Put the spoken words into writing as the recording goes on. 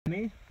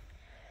Denny.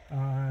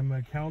 I'm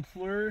a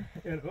counselor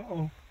at,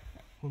 hold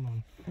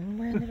on.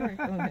 We're in the dark.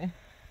 Okay.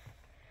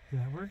 Did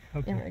that work?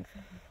 Okay. It works.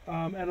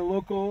 At a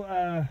local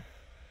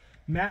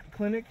MAT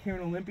clinic here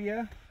in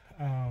Olympia.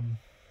 And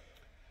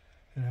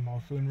I'm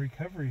also in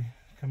recovery,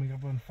 coming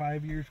up on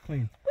 5 years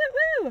clean.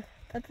 Woo woo!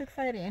 That's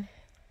exciting.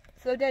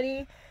 So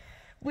Denny,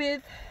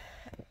 with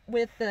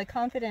the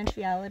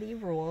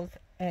confidentiality rules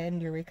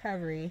and your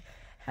recovery,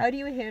 how do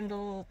you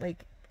handle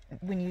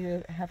when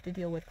you have to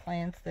deal with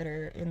clients that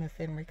are in the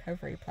same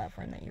recovery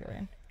platform that you're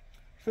in?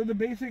 So the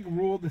basic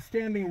rule, the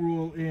standing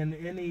rule in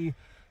any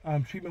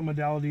treatment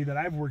modality that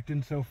I've worked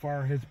in so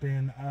far has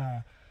been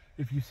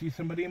if you see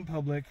somebody in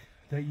public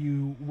that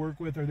you work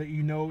with or that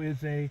you know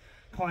is a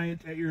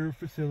client at your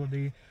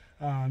facility,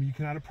 you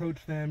cannot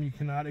approach them, you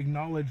cannot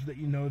acknowledge that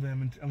you know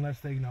them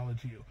unless they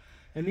acknowledge you.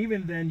 And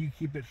even then you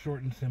keep it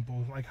short and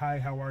simple, like, hi,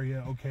 how are you?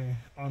 Okay,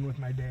 on with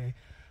my day.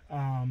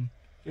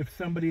 If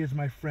somebody is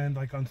my friend,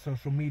 like on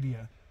social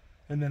media,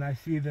 and then I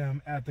see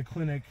them at the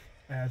clinic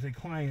as a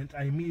client,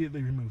 I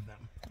immediately remove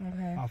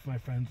them off my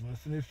friends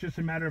list. And it's just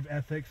a matter of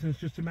ethics, and it's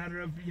just a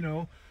matter of,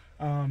 you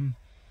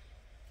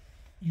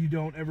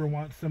don't ever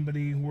want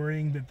somebody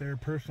worrying that their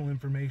personal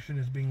information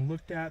is being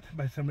looked at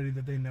by somebody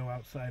that they know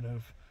outside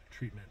of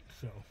treatment.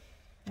 So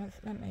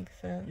that makes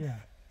sense. Yeah.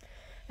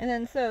 And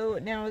then, so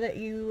now that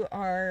you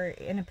are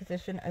in a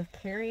position of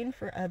caring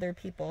for other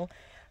people,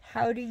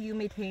 how do you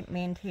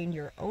maintain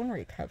your own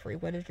recovery?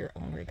 What does your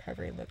own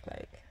recovery look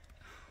like?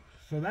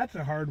 So that's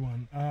a hard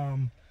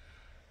one.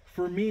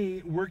 For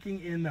me,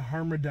 working in the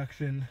harm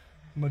reduction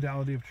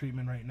modality of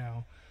treatment right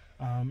now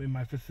in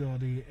my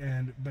facility,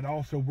 but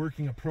also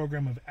working a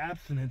program of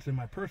abstinence in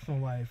my personal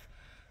life,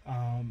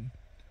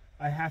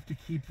 I have to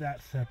keep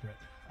that separate.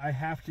 I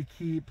have to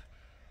keep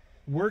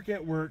work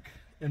at work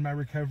and my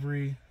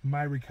recovery,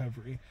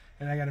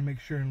 and I got to make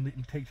sure and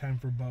take time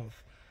for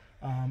both.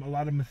 A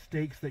lot of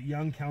mistakes that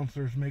young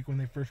counselors make when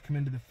they first come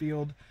into the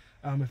field,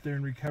 if they're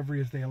in recovery,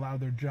 is they allow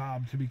their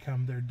job to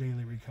become their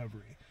daily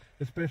recovery,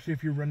 especially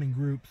if you're running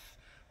groups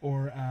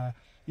or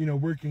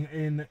working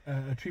in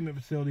a treatment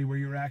facility where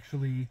you're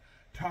actually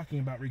talking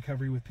about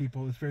recovery with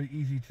people. It's very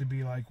easy to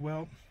be like,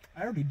 well,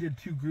 I already did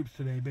 2 groups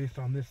today based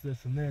on this,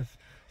 this, and this,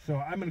 so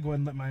I'm going to go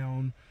ahead and let my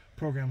own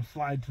program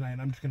slide tonight,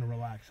 and I'm just going to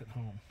relax at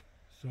home.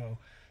 So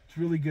it's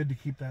really good to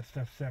keep that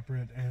stuff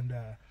separate, and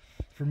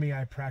for me,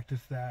 I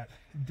practice that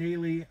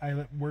daily. I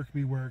let work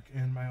be work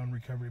and my own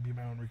recovery be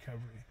my own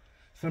recovery.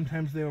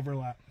 Sometimes they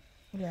overlap.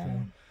 Yeah. So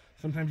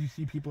sometimes you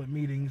see people at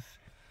meetings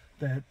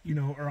that,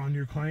 are on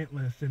your client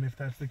list, and if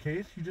that's the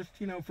case, you just,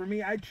 for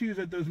me, I choose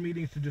at those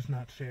meetings to just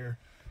not share,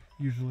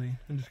 usually,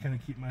 and just kind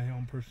of keep my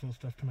own personal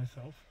stuff to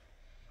myself.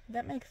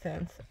 That makes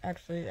sense,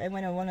 actually.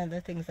 One of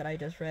the things that I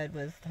just read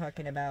was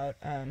talking about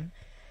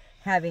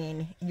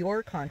having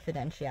your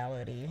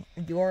confidentiality,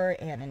 your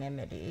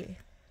anonymity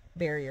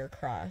barrier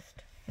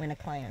crossed when a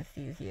client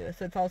sees you.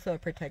 So it's also a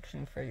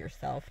protection for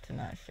yourself to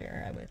not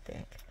share, I would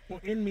think. Well,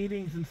 in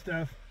meetings and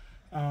stuff,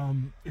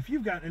 if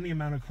you've got any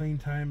amount of clean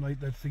time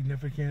that's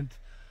significant,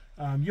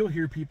 you'll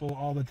hear people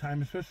all the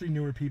time, especially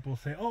newer people,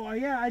 say, oh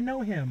yeah, I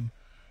know him,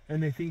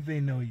 and they think they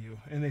know you,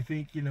 and they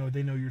think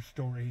they know your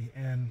story.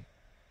 And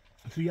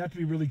so you have to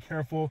be really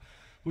careful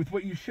with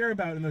what you share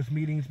about in those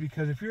meetings,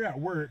 because if you're at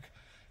work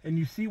and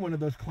you see one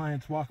of those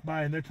clients walk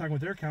by and they're talking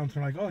with their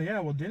counselor, like, oh yeah,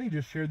 well, Denny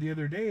just shared the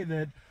other day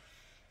that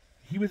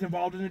he was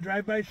involved in a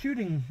drive-by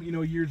shooting,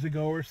 years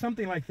ago, or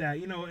something like that,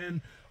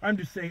 and I'm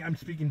just saying, I'm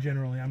speaking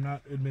generally, I'm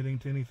not admitting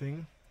to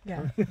anything.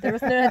 Yeah,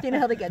 there's nothing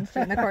held against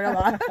you in the court of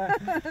law.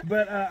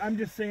 But I'm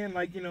just saying,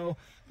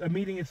 a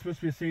meeting is supposed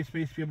to be a safe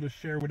space to be able to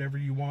share whatever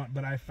you want,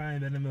 but I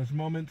find that in those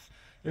moments,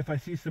 if I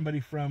see somebody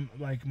from,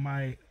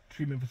 my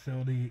treatment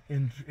facility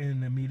in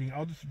a meeting,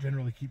 I'll just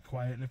generally keep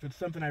quiet, and if it's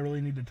something I really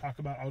need to talk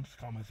about, I'll just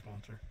call my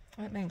sponsor.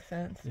 That makes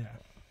sense.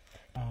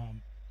 Yeah.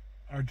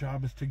 Our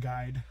job is to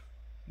guide,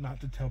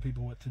 not to tell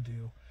people what to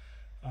do.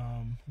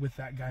 With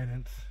that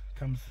guidance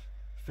comes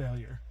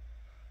failure.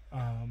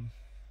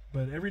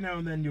 But every now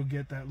and then you'll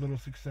get that little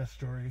success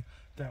story,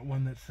 that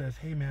one that says,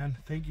 hey man,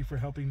 thank you for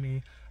helping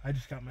me. I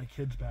just got my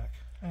kids back.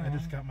 I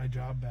just got my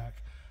job back.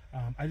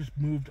 I just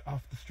moved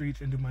off the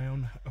streets into my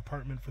own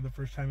apartment for the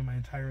first time in my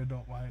entire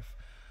adult life.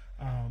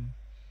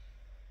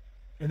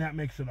 And that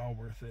makes it all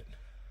worth it.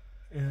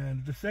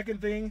 And the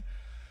second thing,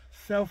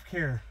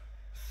 self-care.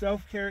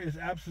 Self-care is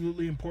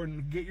absolutely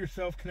important. Get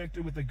yourself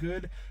connected with a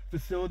good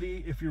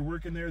facility if you're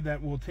working there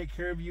that will take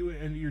care of you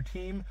and your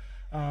team.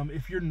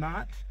 If you're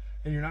not,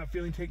 and you're not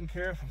feeling taken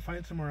care of,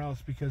 find somewhere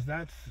else, because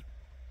that's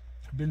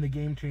been the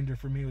game changer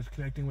for me, was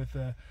connecting with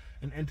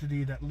an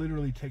entity that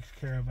literally takes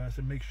care of us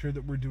and makes sure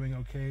that we're doing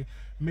okay,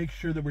 make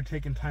sure that we're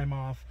taking time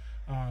off,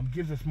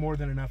 gives us more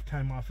than enough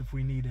time off if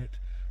we need it.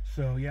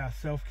 So yeah,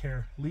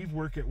 self-care. Leave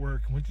work at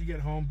work. Once you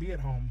get home, be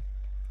at home.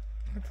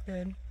 That's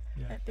good.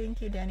 Yeah.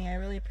 Thank you, Denny. I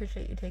really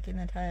appreciate you taking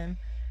the time.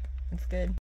 It's good.